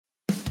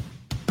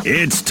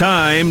It's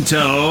time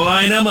to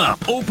line 'em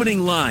up.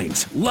 Opening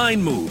lines,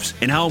 line moves,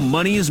 and how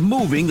money is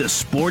moving the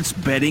sports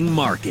betting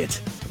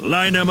market.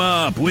 Line 'em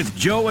up with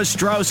Joe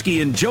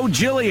Ostrowski and Joe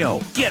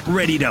Giglio. Get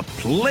ready to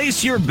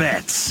place your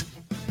bets.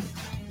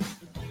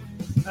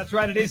 That's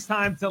right. It is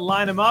time to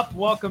line 'em up.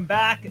 Welcome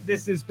back.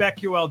 This is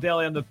BetQL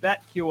Daily on the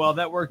BetQL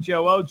Network.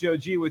 Joe O, Joe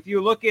G with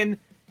you. Looking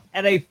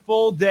at a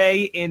full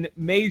day in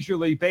Major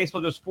League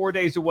Baseball, just 4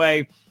 days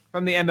away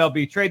from the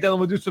MLB trade deadline.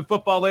 We'll do some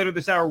football later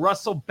this hour.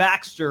 Russell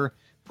Baxter,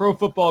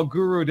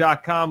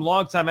 ProFootballGuru.com,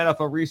 longtime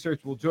NFL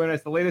research, will join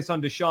us. The latest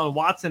on Deshaun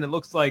Watson. It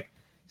looks like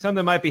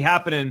something might be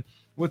happening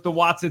with the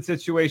Watson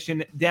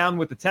situation down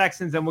with the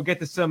Texans, and we'll get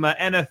to some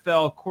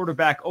NFL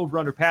quarterback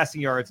over-under passing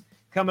yards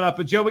coming up.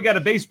 But, Joe, we got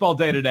a baseball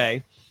day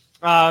today,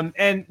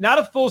 and not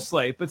a full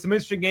slate, but some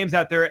interesting games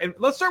out there. And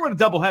let's start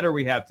with a doubleheader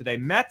we have today,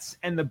 Mets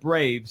and the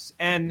Braves.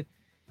 And,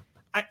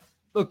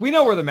 look, we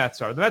know where the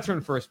Mets are. The Mets are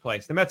in first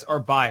place. The Mets are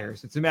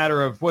buyers. It's a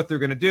matter of what they're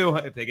going to do.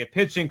 If they get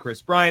pitching,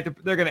 Chris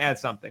Bryant, they're going to add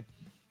something.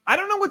 I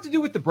don't know what to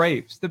do with the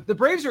Braves. The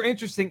Braves are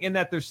interesting in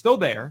that they're still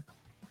there.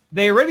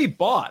 They already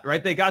bought,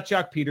 right? They got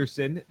Jock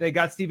Peterson. They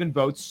got Stephen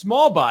Vogt.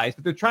 Small buys,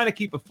 but they're trying to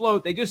keep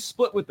afloat. They just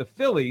split with the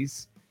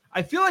Phillies.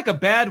 I feel like a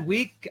bad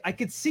week. I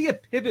could see a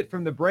pivot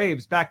from the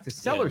Braves back to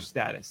seller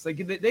status.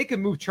 Like they could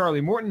move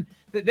Charlie Morton.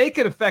 They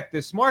could affect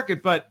this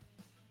market. But,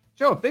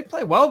 Joe, if they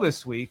play well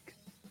this week,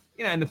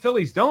 and the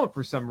Phillies don't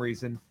for some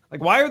reason,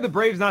 like, why are the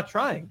Braves not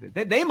trying?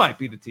 They might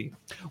be the team.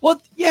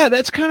 Well, yeah,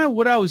 that's kind of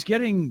what I was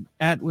getting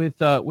at with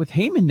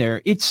Heyman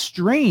there. It's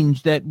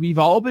strange that we've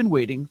all been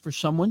waiting for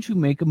someone to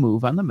make a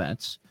move on the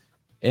Mets,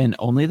 and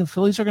only the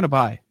Phillies are going to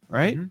buy,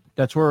 right? Mm-hmm.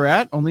 That's where we're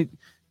at. Only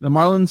the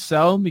Marlins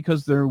sell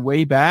because they're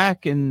way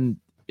back, and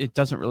it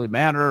doesn't really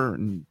matter.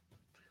 And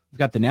we've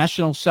got the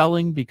Nationals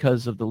selling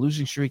because of the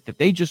losing streak that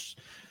they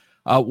just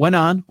went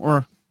on,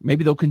 or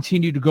maybe they'll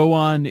continue to go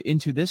on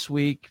into this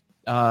week.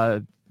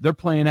 They're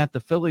playing at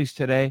the Phillies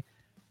today.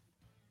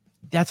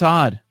 That's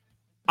odd.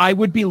 I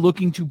would be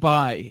looking to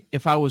buy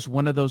if I was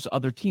one of those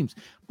other teams.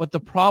 But the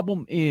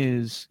problem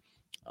is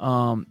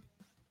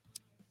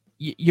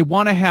you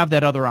want to have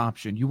that other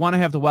option. You want to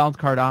have the wild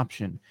card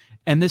option.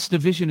 And this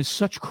division is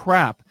such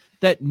crap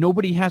that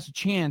nobody has a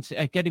chance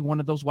at getting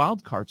one of those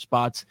wild card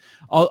spots.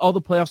 All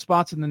the playoff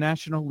spots in the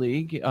National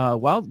League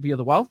via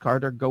the wild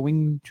card are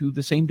going to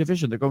the same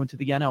division. They're going to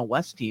the NL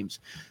West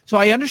teams. So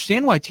I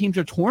understand why teams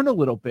are torn a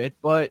little bit,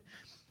 but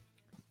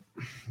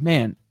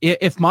man,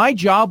 if my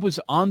job was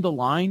on the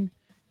line,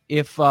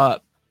 if I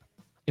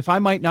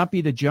might not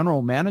be the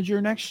general manager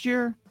next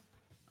year,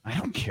 I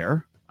don't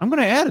care. I'm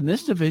going to add in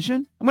this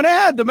division. I'm going to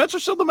add. The Mets are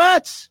still the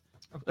Mets.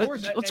 Of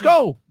course. Let's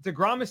go.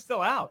 DeGrom is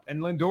still out, and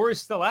Lindor is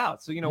still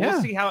out. So,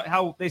 we'll see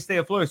how they stay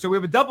afloat. So we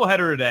have a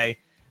doubleheader today.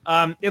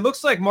 It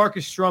looks like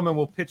Marcus Stroman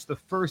will pitch the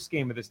first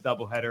game of this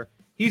doubleheader.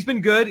 He's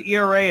been good.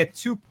 ERA at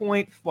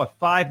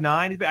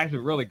 2.59. He's been actually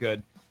really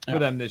good for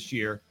them this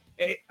year.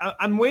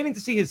 I'm waiting to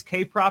see his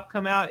K-prop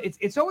come out.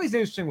 It's always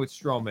interesting with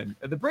Stroman.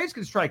 The Braves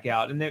can strike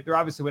out, and they're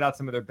obviously without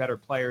some of their better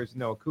players,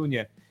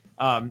 Acuna,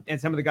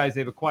 and some of the guys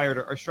they've acquired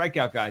are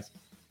strikeout guys.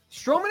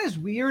 Stroman is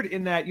weird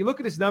in that you look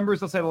at his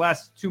numbers, let's say the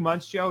last 2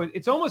 months, Joe,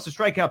 it's almost a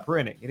strikeout per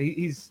inning. And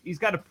he's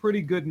got a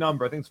pretty good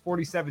number. I think it's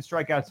 47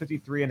 strikeouts,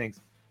 53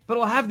 innings. But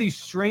he'll have these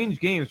strange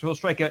games where he'll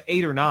strike out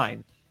 8 or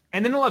 9.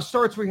 And then he'll have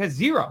starts where he has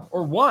 0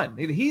 or 1.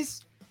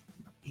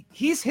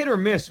 He's hit or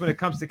miss when it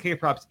comes to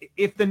K-props.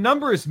 If the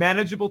number is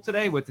manageable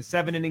today with the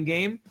 7-inning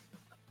game,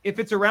 if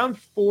it's around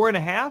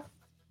 4.5,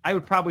 I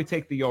would probably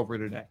take the over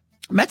today.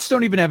 Mets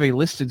don't even have a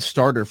listed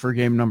starter for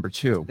game number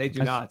 2. They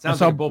do not. Sounds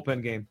like a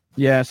bullpen game.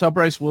 Yeah, I saw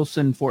Bryce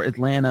Wilson for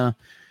Atlanta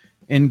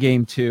in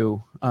game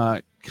 2.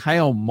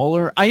 Kyle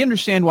Muller. I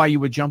understand why you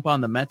would jump on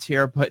the Mets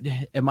here, but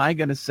am I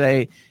going to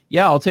say,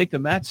 yeah, I'll take the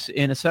Mets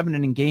in a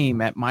 7-inning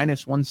game at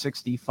minus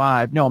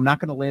 165? No, I'm not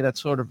going to lay that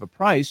sort of a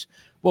price.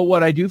 But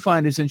what I do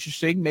find is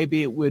interesting,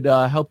 maybe it would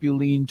help you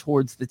lean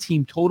towards the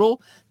team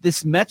total.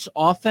 This Mets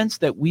offense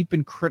that we've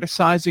been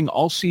criticizing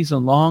all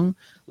season long,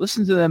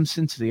 listen to them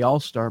since the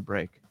All-Star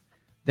break.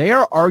 They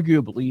are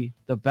arguably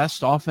the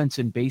best offense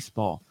in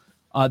baseball.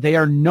 They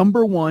are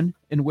number 1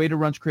 in weighted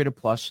runs created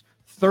plus,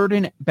 3rd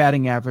in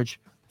batting average,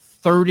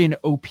 3rd in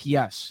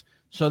OPS.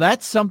 So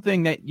that's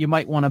something that you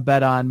might want to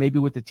bet on, maybe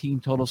with the team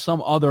total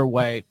some other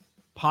way,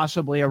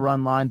 possibly a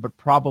run line, but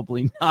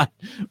probably not.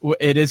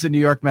 It is a New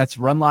York Mets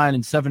run line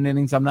in 7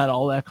 innings. I'm not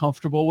all that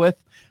comfortable with.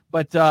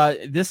 But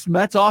this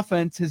Mets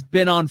offense has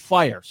been on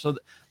fire. So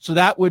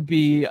that would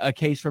be a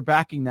case for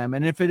backing them.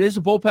 And if it is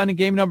a bullpen in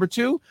game number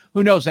 2,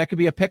 who knows? That could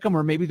be a pick 'em,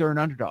 or maybe they're an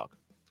underdog.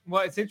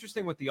 Well, it's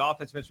interesting with the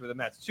offense mentioned with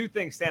the Mets. 2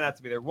 things stand out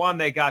to me there. One,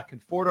 they got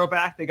Conforto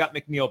back. They got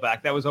McNeil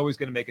back. That was always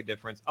going to make a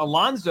difference.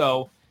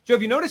 Alonso, Joe,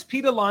 have you noticed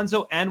Pete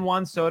Alonso and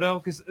Juan Soto?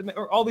 Because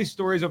all these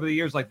stories over the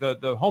years, like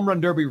the home run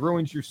derby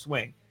ruins your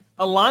swing.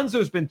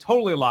 Alonso's been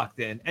totally locked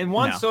in, and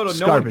Juan Soto,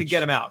 no one can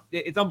get him out.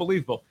 It's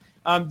unbelievable.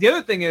 The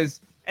other thing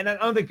is, and I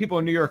don't think people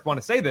in New York want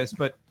to say this,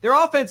 but their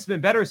offense has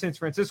been better since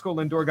Francisco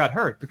Lindor got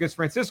hurt, because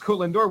Francisco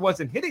Lindor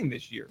wasn't hitting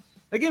this year.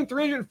 They gave him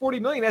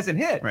 $340 million, hasn't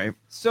hit. Right.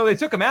 So they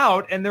took him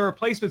out, and their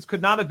replacements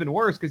could not have been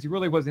worse because he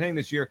really wasn't hitting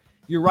this year.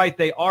 You're right,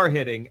 they are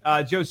hitting.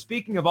 Joe,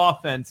 speaking of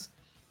offense,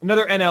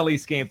 another NL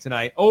East game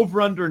tonight.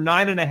 Over under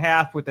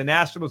 9.5 with the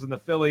Nationals and the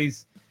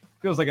Phillies.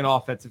 Feels like an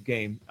offensive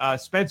game.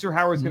 Spencer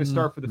Howard's going to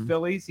start for the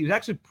Phillies. He was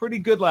actually pretty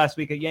good last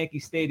week at Yankee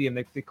Stadium.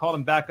 They called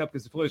him back up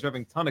because the Phillies were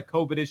having a ton of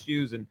COVID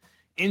issues and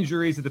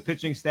injuries to the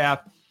pitching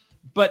staff.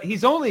 But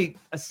he's only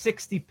a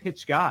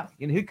 60-pitch guy.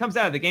 And he comes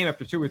out of the game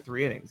after 2 or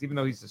 3 innings, even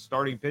though he's a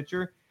starting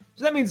pitcher.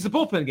 So that means it's a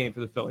bullpen game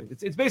for the Phillies.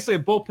 It's basically a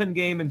bullpen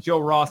game and Joe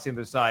Rossi on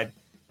the side.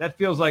 That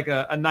feels like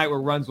a night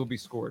where runs will be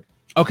scored.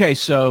 Okay,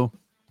 so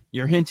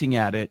you're hinting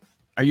at it.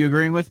 Are you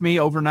agreeing with me?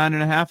 Over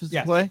 9.5 is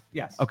the play?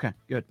 Yes. Okay,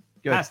 good.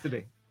 Has to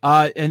be.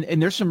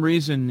 And there's some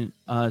reason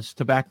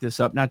to back this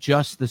up, not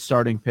just the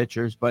starting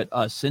pitchers, but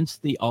since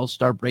the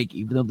All-Star break,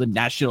 even though the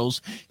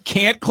Nationals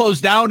can't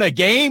close down a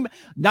game,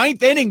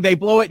 9th inning, they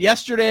blow it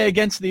yesterday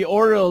against the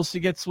Orioles to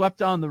get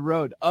swept on the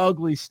road.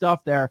 Ugly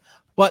stuff there,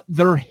 but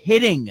they're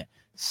hitting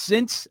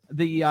since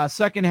the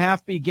second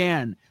half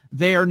began.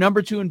 They are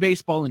number 2 in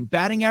baseball in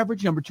batting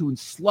average, number 2 in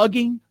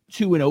slugging,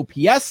 2 in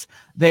OPS.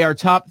 They are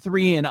top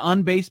 3 in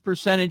on-base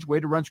percentage,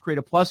 weighted runs create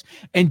a plus.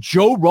 And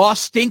Joe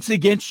Ross stinks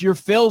against your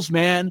Phils,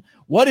 man.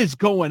 What is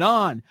going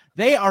on?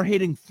 They are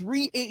hitting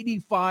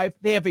 .385.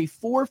 They have a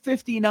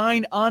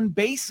 .459 on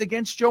base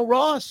against Joe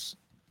Ross.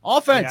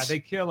 Offense. Yeah,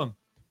 they kill him.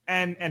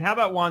 And how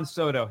about Juan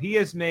Soto? He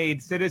has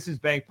made Citizens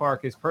Bank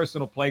Park his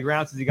personal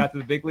playground since he got to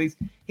the big leagues.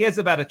 He has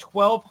about a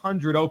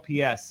 1,200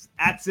 OPS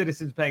at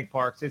Citizens Bank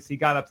Park since he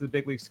got up to the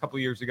big leagues a couple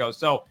years ago.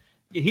 So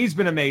he's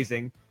been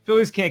amazing.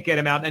 Phillies can't get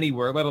him out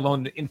anywhere, let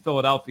alone in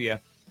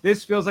Philadelphia.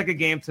 This feels like a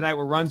game tonight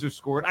where runs are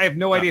scored. I have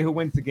no idea who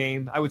wins the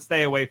game. I would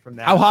stay away from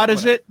that. How hot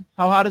is it?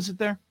 How hot is it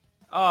there?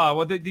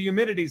 Well, the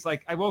humidity's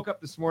like, I woke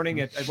up this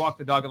morning, I walked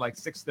the dog at like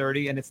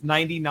 6:30, and it's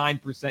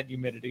 99%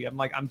 humidity. I'm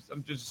like, I'm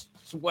just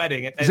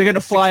sweating. Is it going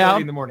to fly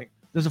out in the morning?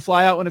 Does it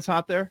fly out when it's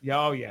hot there? Yeah,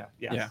 oh, yeah.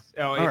 Yes. Yeah.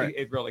 Oh, right.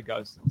 It really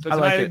goes. So I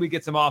tonight like we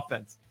get some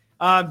offense.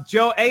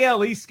 Joe,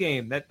 AL East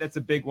game, that's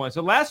a big one.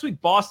 So last week,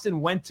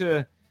 Boston went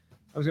to,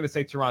 I was going to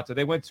say Toronto.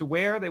 They went to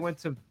where? They went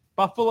to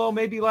Buffalo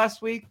maybe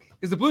last week?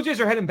 Because the Blue Jays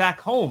are heading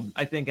back home,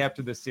 I think,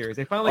 after this series.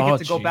 They finally get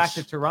to go back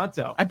to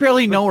Toronto. I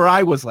barely know where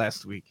I was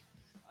last week.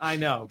 I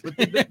know. But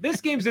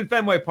this game's in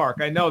Fenway Park.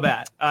 I know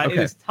that. Okay. It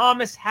is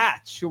Thomas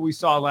Hatch, who we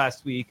saw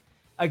last week,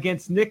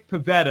 against Nick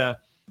Pivetta.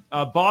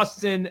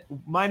 Boston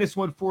minus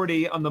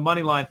 140 on the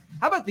money line.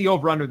 How about the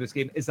over-under in this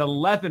game is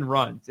 11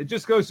 runs? It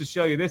just goes to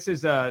show you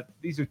these are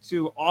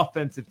 2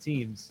 offensive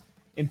teams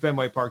in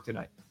Fenway Park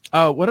tonight.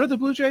 What are the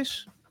Blue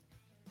Jays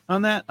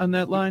on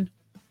that line?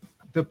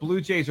 The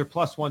Blue Jays are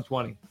plus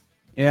 120.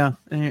 Yeah,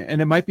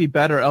 and it might be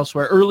better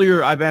elsewhere.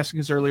 I've asked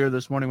this earlier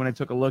this morning when I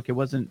took a look. It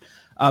wasn't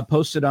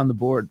posted on the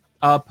board.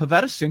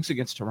 Pivetta stinks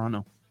against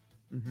Toronto.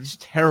 Mm-hmm. He's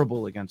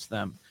terrible against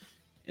them.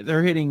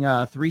 They're hitting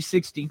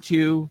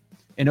 362,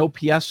 an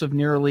OPS of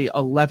nearly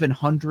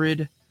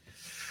 1,100.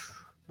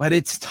 But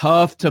it's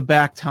tough to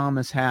back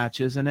Thomas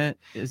Hatch, isn't it?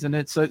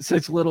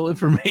 Such little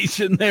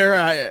information there.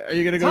 Are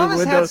you going to go Thomas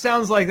to the window? Hatch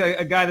sounds like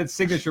a guy that's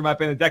signature might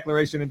be in the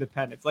Declaration of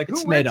Independence. Like,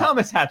 where did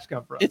Thomas Hatch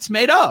come from? It's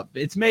made up.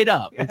 Yeah.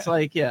 It's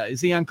like,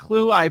 is he on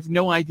Clue? I have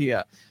no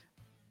idea.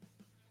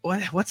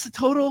 What's the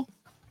total?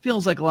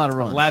 Feels like a lot of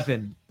runs.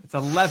 11. It's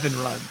 11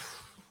 runs.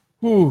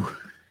 Ooh.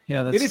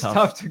 Yeah, it is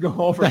tough to go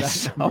over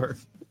that number.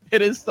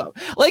 It is tough.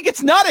 Like,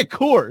 it's not at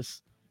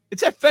Coors.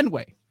 It's at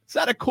Fenway. It's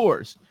not at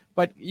Coors.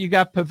 But you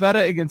got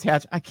Pivetta against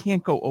Hatch. I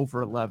can't go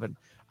over 11.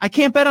 I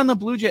can't bet on the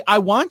Blue Jays. I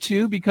want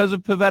to because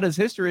of Pivetta's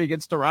history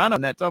against Toronto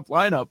in that tough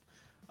lineup.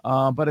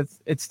 But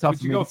it's tough.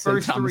 Would you go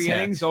first 3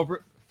 innings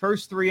over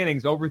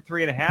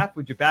 3.5?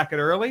 Would you back it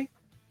early?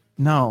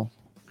 No.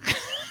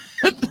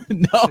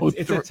 No.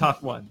 It's a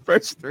tough one.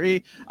 First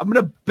 3. I'm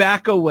going to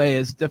back away,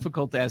 as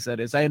difficult as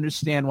that is. I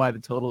understand why the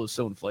total is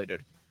so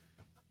inflated.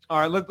 All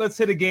right, let's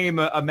hit a game,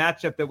 a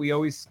matchup that we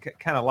always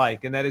kind of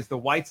like, and that is the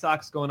White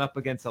Sox going up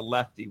against a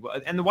lefty.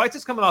 And the White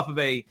Sox coming off of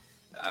a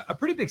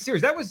pretty big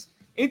series. That was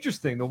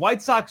interesting. The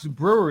White Sox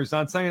Brewers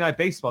on Sunday Night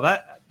Baseball.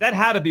 That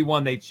had to be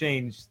one they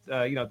changed,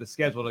 the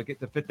schedule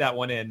to fit that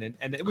one in,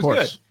 and it was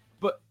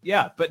good.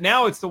 But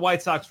now it's the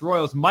White Sox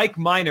Royals. Mike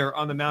Minor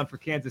on the mound for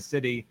Kansas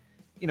City.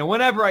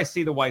 Whenever I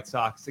see the White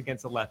Sox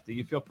against a lefty,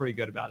 you feel pretty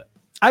good about it.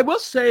 I will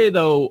say,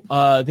 though,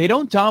 they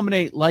don't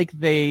dominate like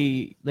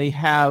they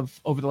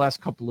have over the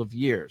last couple of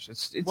years.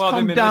 It's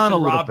come down a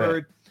little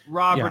bit.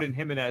 Robert and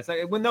Jimenez.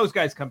 When those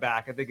guys come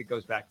back, I think it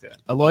goes back to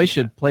Eloy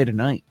should play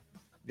tonight.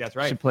 That's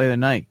right. Should play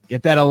tonight.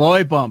 Get that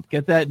Eloy bump.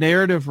 Get that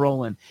narrative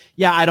rolling.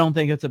 Yeah, I don't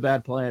think it's a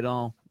bad play at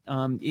all.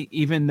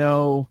 Even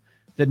though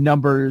the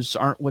numbers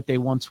aren't what they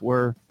once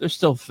were, they're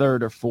still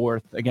 3rd or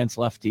 4th against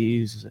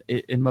lefties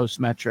in most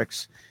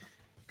metrics.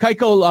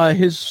 Keuchel,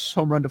 his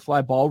home run to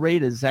fly ball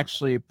rate is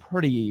actually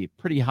pretty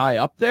high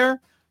up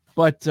there,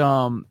 but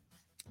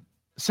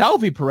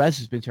Salvi Perez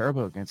has been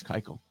terrible against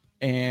Keuchel,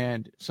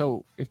 and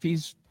so if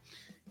he's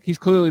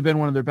clearly been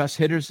one of their best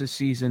hitters this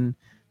season,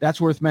 that's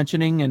worth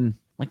mentioning. And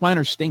Mike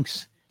Minor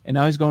stinks, and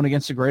now he's going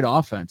against a great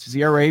offense. His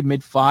ERA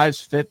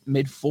mid-5s,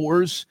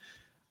 mid-4s.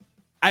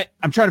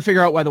 I'm trying to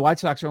figure out why the White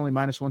Sox are only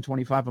minus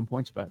 125 on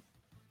PointsBet.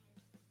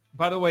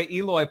 By the way,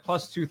 Eloy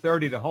plus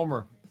 230 to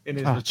homer in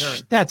his return.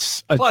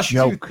 That's a plus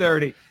joke.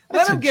 230.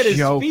 Let him get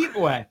joke. his feet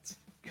wet.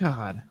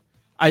 God.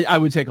 I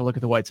would take a look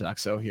at the White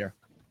Sox, though, here.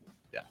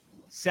 Yeah.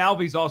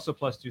 Salvi's also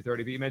plus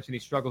 230, but you mentioned he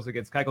struggles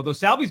against Keuchel. Though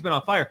Salvi's been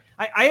on fire.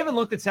 I haven't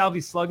looked at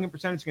Salvi's slugging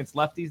percentage against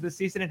lefties this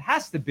season. It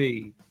has to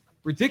be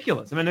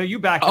ridiculous. I mean, I know you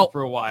backed him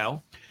for a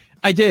while.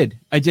 I did,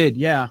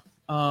 yeah.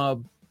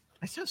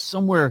 I saw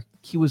somewhere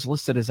he was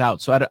listed as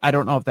out, so I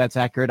don't know if that's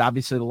accurate.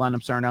 Obviously, the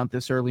lineups aren't out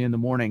this early in the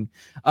morning.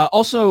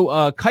 Also,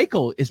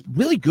 Keuchel is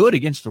really good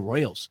against the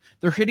Royals.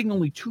 They're hitting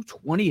only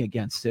 220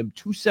 against him,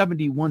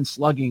 271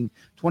 slugging,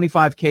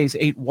 25 Ks,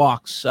 8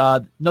 walks.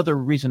 Another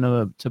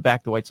reason to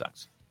back the White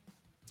Sox.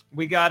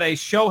 We got a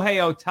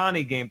Shohei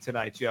Ohtani game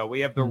tonight, Joe. We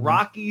have the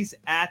Rockies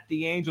at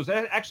the Angels.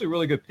 Actually, a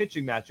really good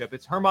pitching matchup.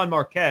 It's German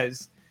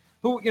Marquez,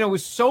 who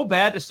was so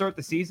bad to start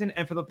the season,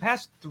 and for the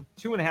past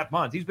 2.5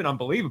 months, he's been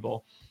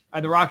unbelievable.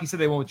 And the Rockies said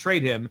they won't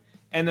trade him.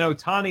 And then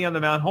Ohtani on the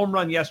mound, home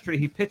run yesterday.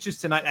 He pitches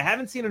tonight. I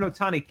haven't seen an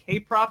Ohtani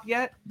K-prop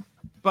yet,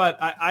 but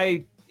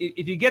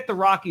if you get the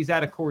Rockies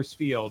out of Coors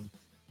Field,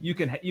 you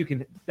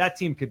can that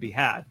team could be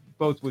had,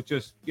 both with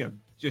just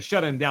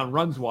shutting him down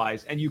runs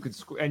wise, and you could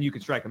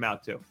strike him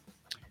out too.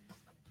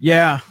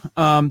 Yeah,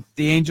 the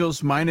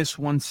Angels minus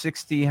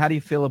 160. How do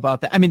you feel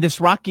about that? I mean, this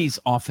Rockies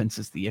offense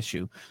is the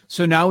issue.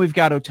 So now we've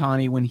got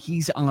Ohtani when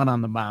he's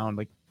on the mound,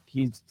 like.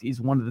 He's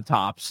one of the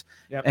tops,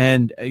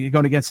 and you're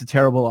going against a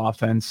terrible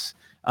offense.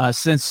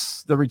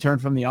 Since the return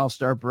from the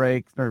All-Star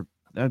break, their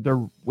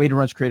weighted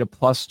runs created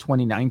plus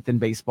 29th in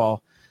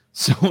baseball.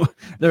 So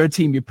they're a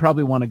team you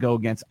probably want to go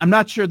against. I'm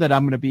not sure that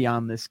I'm going to be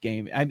on this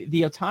game.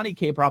 The Ohtani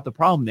K-prop, the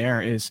problem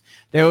there is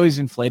they always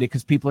inflate it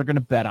because people are going to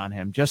bet on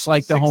him, just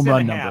like the home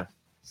run number.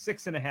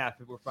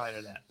 6.5 if we're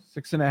finding that.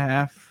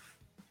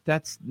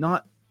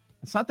 6.5.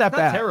 It's not that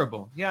bad.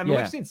 Terrible. Yeah, I mean,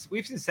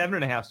 we've seen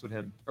 7.5s with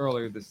him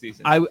earlier this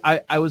season.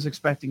 I was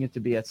expecting it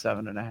to be at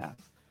 7.5.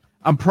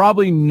 I'm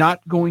probably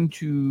not going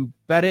to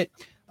bet it.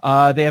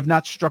 They have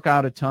not struck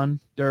out a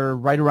ton. They're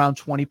right around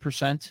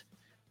 20%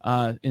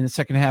 in the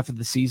second half of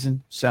the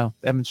season, so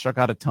they haven't struck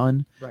out a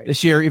ton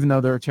this year, even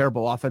though they're a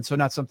terrible offense. So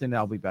not something that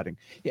I'll be betting.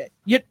 Yeah.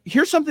 Yet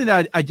here's something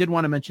that I did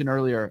want to mention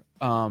earlier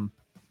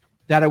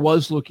that I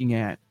was looking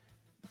at.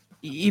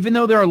 Even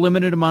though there are a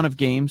limited amount of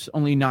games,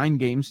 only 9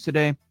 games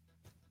today.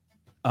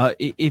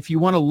 If you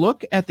want to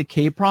look at the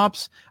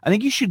K-props, I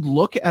think you should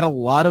look at a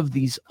lot of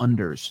these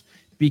unders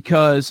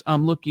because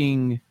I'm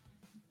looking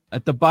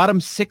at the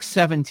bottom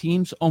 6-7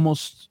 teams,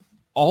 almost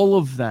all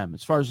of them,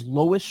 as far as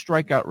lowest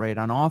strikeout rate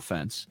on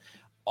offense,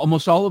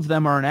 almost all of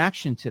them are in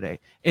action today.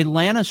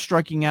 Atlanta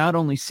striking out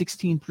only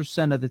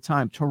 16% of the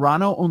time.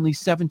 Toronto only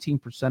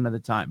 17% of the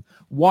time.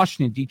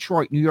 Washington,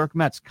 Detroit, New York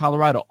Mets,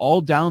 Colorado,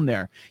 all down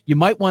there. You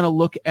might want to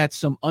look at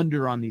some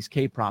under on these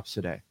K-props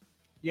today.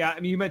 Yeah,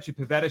 I mean, you mentioned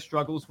Pivetta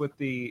struggles with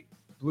the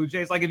Blue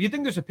Jays. Like, if you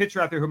think there's a pitcher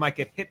out there who might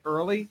get hit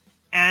early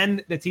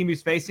and the team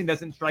he's facing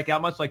doesn't strike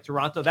out much like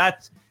Toronto,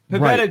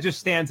 Pivetta just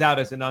stands out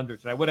as an under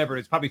tonight. Whatever it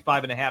is, probably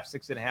 5.5,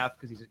 6.5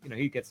 because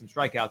he gets some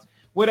strikeouts.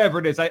 Whatever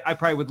it is, I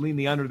probably would lean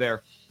the under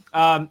there.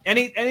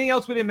 Anything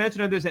else we didn't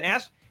mention? There's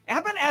how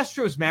about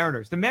Astros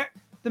Mariners? The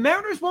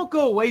Mariners won't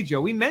go away,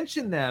 Joe. We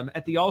mentioned them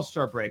at the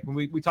All-Star break when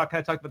we talked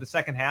about the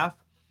second half.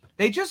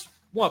 They just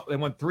they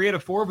won 3 out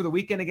of 4 over the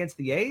weekend against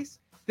the A's.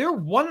 They're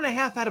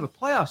 1.5 out of a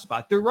playoff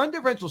spot. Their run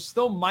differential is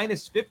still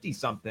minus 50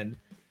 something.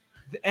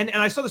 And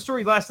I saw the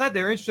story last night.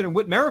 They're interested in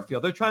Whit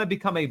Merrifield. They're trying to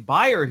become a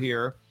buyer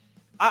here.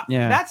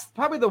 That's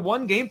probably the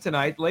one game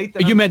tonight late.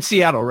 You meant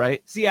Seattle,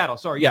 right? Seattle.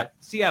 Sorry. Yeah.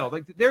 Seattle.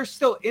 Like, they're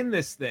still in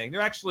this thing.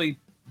 They're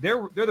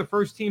the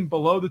first team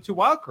below the 2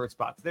 wildcard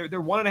spots. They're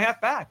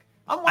 1.5 back.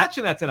 I'm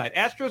watching that tonight.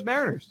 Astros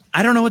Mariners.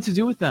 I don't know what to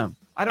do with them.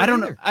 I don't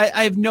know.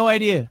 I have no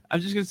idea. I'm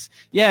just going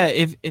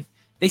to, if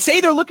they say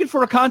they're looking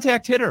for a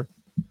contact hitter,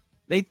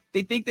 They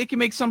think they can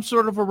make some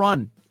sort of a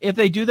run. If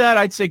they do that,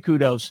 I'd say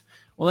kudos.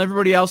 Well,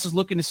 everybody else is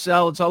looking to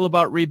sell. It's all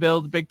about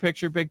rebuild, big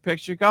picture. Go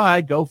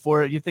ahead, go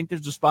for it. You think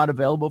there's a spot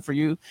available for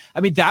you?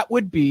 I mean, that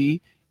would be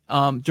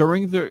in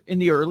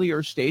the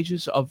earlier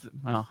stages of,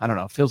 I don't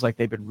know, it feels like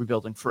they've been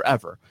rebuilding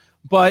forever.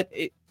 But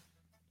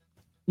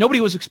nobody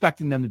was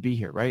expecting them to be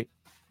here, right?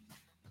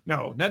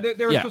 No,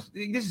 this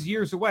is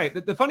years away.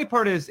 The funny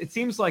part is it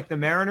seems like the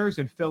Mariners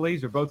and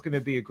Phillies are both going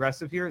to be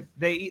aggressive here.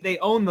 They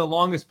own the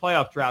longest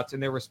playoff droughts in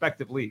their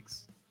respective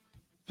leagues.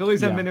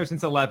 Phillies haven't been there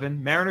since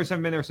 11. Mariners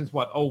haven't been there since,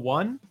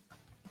 01?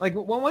 Like,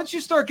 once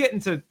you start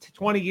getting to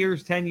 20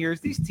 years, 10 years,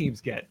 these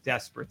teams get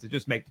desperate to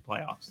just make the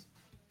playoffs.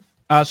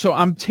 So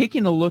I'm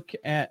taking a look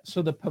at –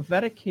 so the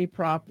Pivetta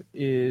K-prop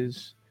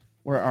is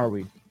 – where are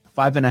we?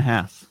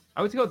 5.5.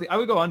 I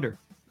would go under.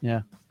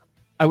 Yeah,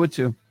 I would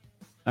too.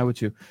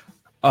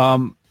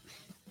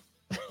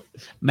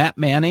 Matt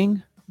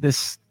Manning,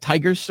 this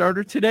Tigers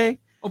starter today.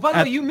 Oh, by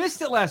the way, you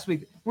missed it last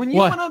week. When you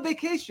went on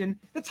vacation,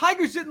 the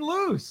Tigers didn't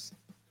lose.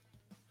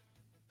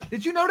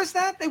 Did you notice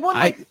that? They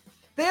won.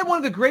 They had one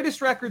of the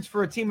greatest records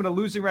for a team with a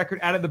losing record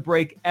out of the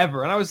break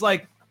ever. And I was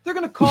like, They're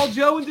going to call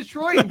Joe in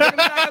Detroit. And they're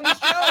going to back on the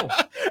show.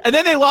 And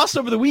then they lost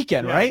over the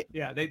weekend, right?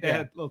 Yeah, they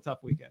had a little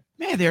tough weekend.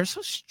 Man, they're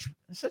such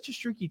a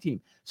streaky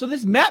team. So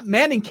this Matt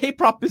Manning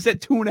K-prop is at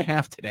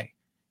 2.5 today.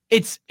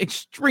 It's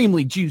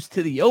extremely juiced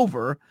to the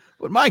over,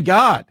 but my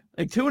God,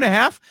 like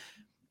 2.5.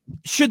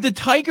 Should the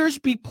Tigers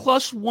be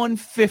plus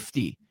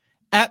 150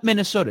 at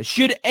Minnesota?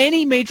 Should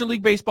any Major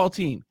League Baseball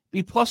team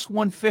be plus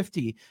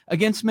 150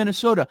 against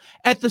Minnesota?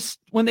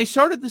 When they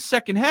started the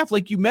second half,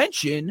 like you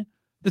mentioned,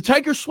 the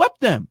Tigers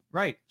swept them.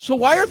 Right. So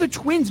why are the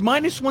Twins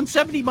minus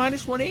 170,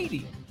 minus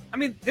 180? I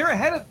mean, they're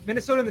ahead of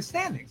Minnesota in the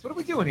standings. What are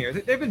we doing here?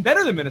 They've been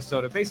better than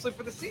Minnesota basically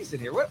for the season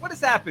here. What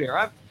is happening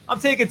here? I'm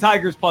taking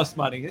Tigers plus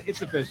money.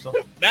 It's official.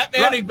 Matt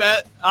Manning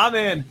bet. I'm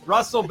in.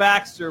 Russell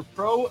Baxter,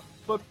 pro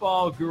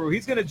football guru.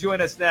 He's going to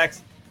join us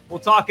next. We'll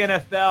talk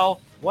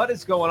NFL. What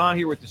is going on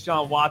here with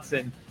Deshaun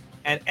Watson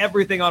and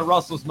everything on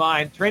Russell's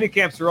mind? Training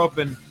camps are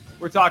open.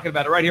 We're talking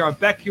about it right here on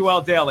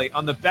BetQL Daily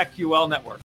on the BetQL Network.